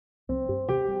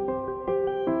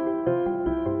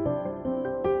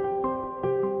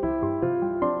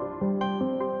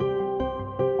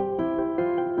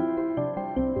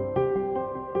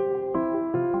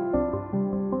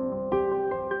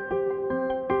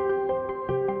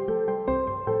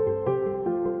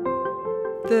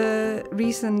The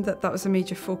reason that was a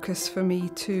major focus for me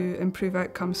to improve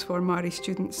outcomes for Māori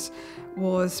students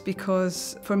was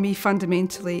because, for me,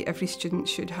 fundamentally, every student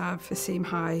should have the same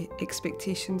high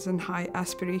expectations and high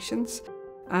aspirations.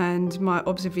 And my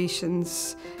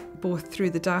observations, both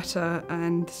through the data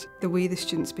and the way the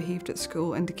students behaved at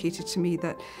school, indicated to me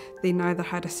that they neither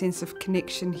had a sense of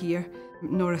connection here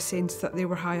nor a sense that there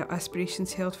were higher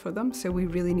aspirations held for them. So we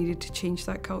really needed to change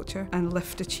that culture and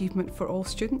lift achievement for all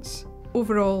students.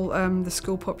 Overall, the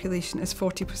school population is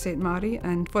 40% Māori,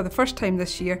 and for the first time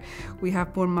this year we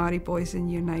have more Māori boys in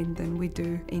Year 9 than we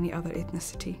do any other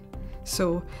ethnicity.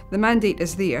 So the mandate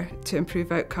is there to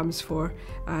improve outcomes for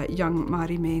young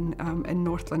Māori men in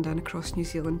Northland and across New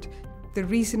Zealand. The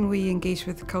reason we engaged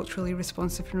with the Culturally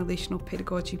Responsive and Relational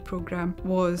Pedagogy programme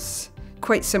was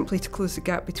quite simply to close the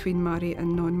gap between Māori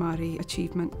and non-Māori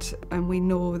achievement, and we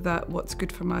know that what's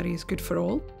good for Māori is good for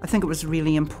all. I think it was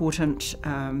really important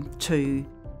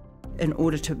in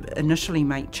order to initially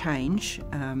make change,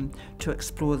 to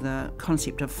explore the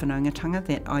concept of whanaungatanga,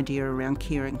 that idea around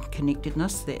care and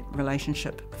connectedness, that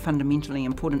relationship fundamentally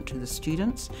important to the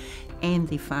students and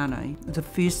their whānau. The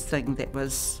first thing that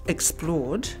was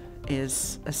explored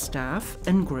as a staff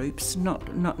in groups,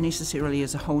 not necessarily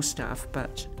as a whole staff,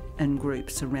 but in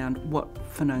groups, around what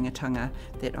whanaungatanga,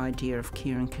 that idea of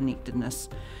care and connectedness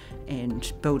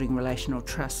and building relational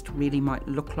trust, really might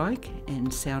look like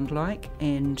and sound like,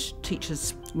 and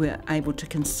teachers were able to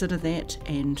consider that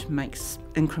and make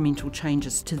incremental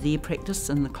changes to their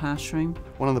practice in the classroom.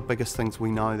 One of the biggest things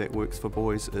we know that works for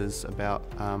boys is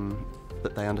about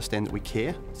that they understand that we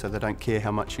care, so they don't care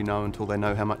how much you know until they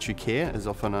know how much you care, is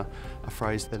often a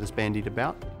phrase that is bandied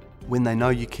about. When they know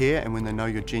you care and when they know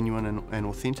you're genuine and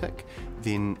authentic,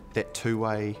 then that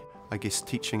two-way, I guess,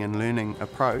 teaching and learning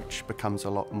approach becomes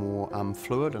a lot more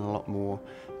fluid and a lot more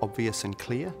obvious and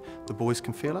clear. The boys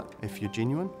can feel it if you're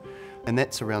genuine. And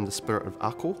that's around the spirit of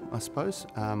ako, I suppose.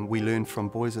 We learn from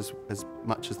boys as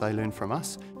much as they learn from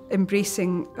us.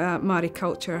 Embracing Māori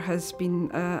culture has been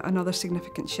another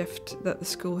significant shift that the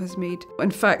school has made.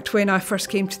 In fact, when I first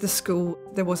came to the school,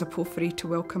 there was a pōwhiri to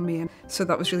welcome me, and so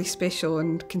that was really special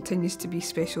and continues to be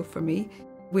special for me.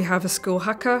 We have a school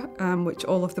haka, which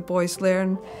all of the boys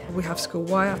learn. We have school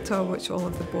waiata, which all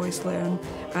of the boys learn,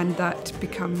 and that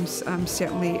becomes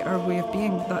certainly our way of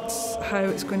being. That's how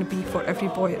it's going to be for every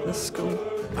boy at this school.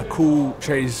 A cool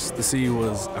change to see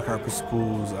was Akara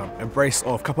Principal's embrace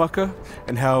of kapaka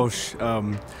and how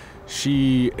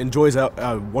she enjoys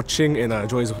watching and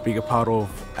enjoys being a part of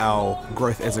our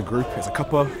growth as a group, as a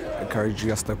kapa,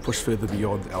 encouraging us to push further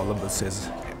beyond our limits as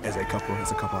a kapa,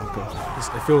 as a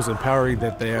kapahaka. It feels empowering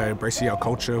that they are embracing our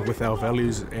culture with our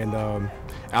values and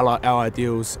our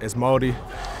ideals as Māori,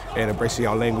 and embracing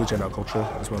our language and our culture,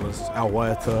 as well as our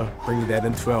waiata, bringing that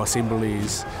into our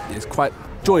assemblies. It's quite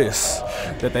joyous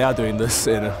that they are doing this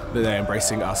and that they're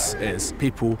embracing us as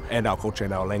people and our culture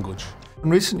and our language. In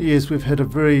recent years we've had a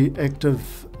very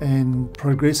active and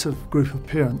progressive group of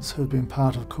parents who have been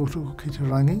part of Kōtuko Ki Te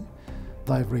Rangi.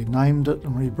 They've renamed it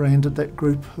and rebranded that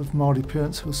group of Māori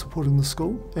parents who are supporting the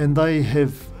school, and they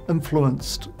have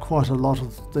influenced quite a lot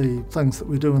of the things that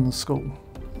we do in the school.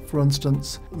 For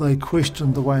instance, they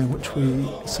questioned the way in which we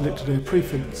selected our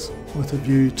prefects with a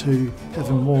view to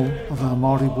having more of our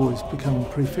Māori boys becoming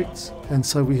prefects, and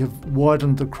so we have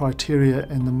widened the criteria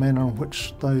and the manner in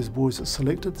which those boys are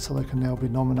selected, so they can now be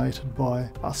nominated by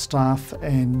our staff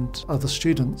and other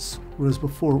students, whereas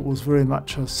before it was very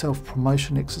much a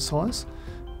self-promotion exercise,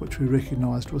 which we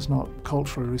recognised was not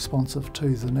culturally responsive to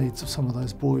the needs of some of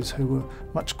those boys who were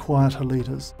much quieter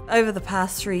leaders. Over the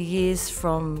past 3 years,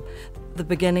 from the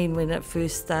beginning when it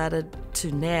first started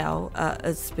to now,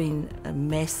 it's been a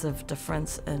massive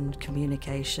difference in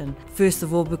communication. First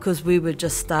of all, because we were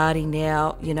just starting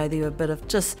out, you know, there were a bit of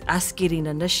just us getting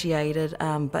initiated,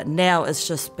 but now it's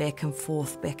just back and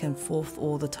forth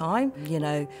all the time. You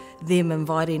know, them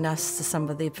inviting us to some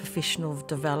of their professional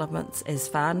developments as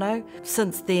whānau.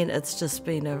 Since then, it's just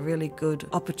been a really good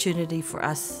opportunity for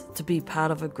us to be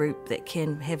part of a group that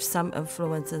can have some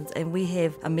influence, and we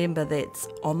have a member that's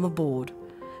on the board.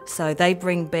 So they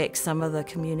bring back some of the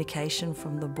communication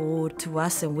from the board to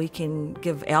us, and we can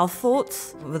give our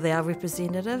thoughts with our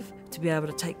representative to be able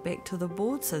to take back to the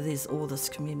board. So there's all this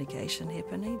communication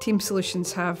happening. Team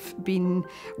Solutions have been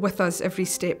with us every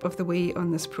step of the way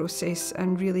on this process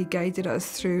and really guided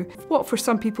us through what for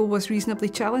some people was reasonably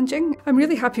challenging. I'm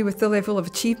really happy with the level of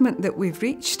achievement that we've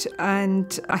reached,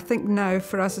 and I think now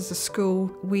for us as a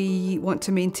school we want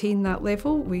to maintain that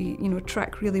level. We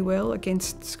track really well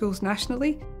against schools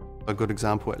nationally. A good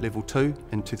example at level 2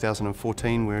 in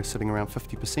 2014, we're sitting around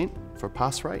 50% for a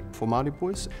pass rate for Māori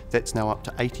boys. That's now up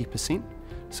to 80%.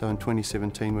 So in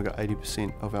 2017 we got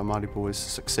 80% of our Māori boys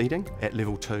succeeding at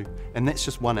level 2, and that's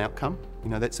just one outcome. You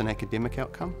know, that's an academic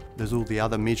outcome. There's all the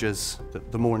other measures,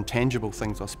 the more intangible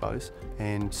things I suppose,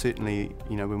 and certainly,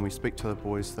 you know, when we speak to the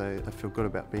boys they feel good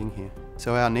about being here.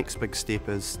 So our next big step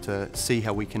is to see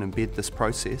how we can embed this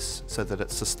process so that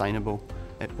it's sustainable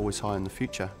at Boys High in the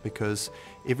future, because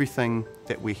everything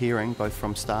that we're hearing both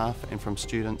from staff and from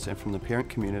students and from the parent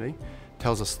community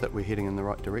tells us that we're heading in the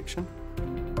right direction.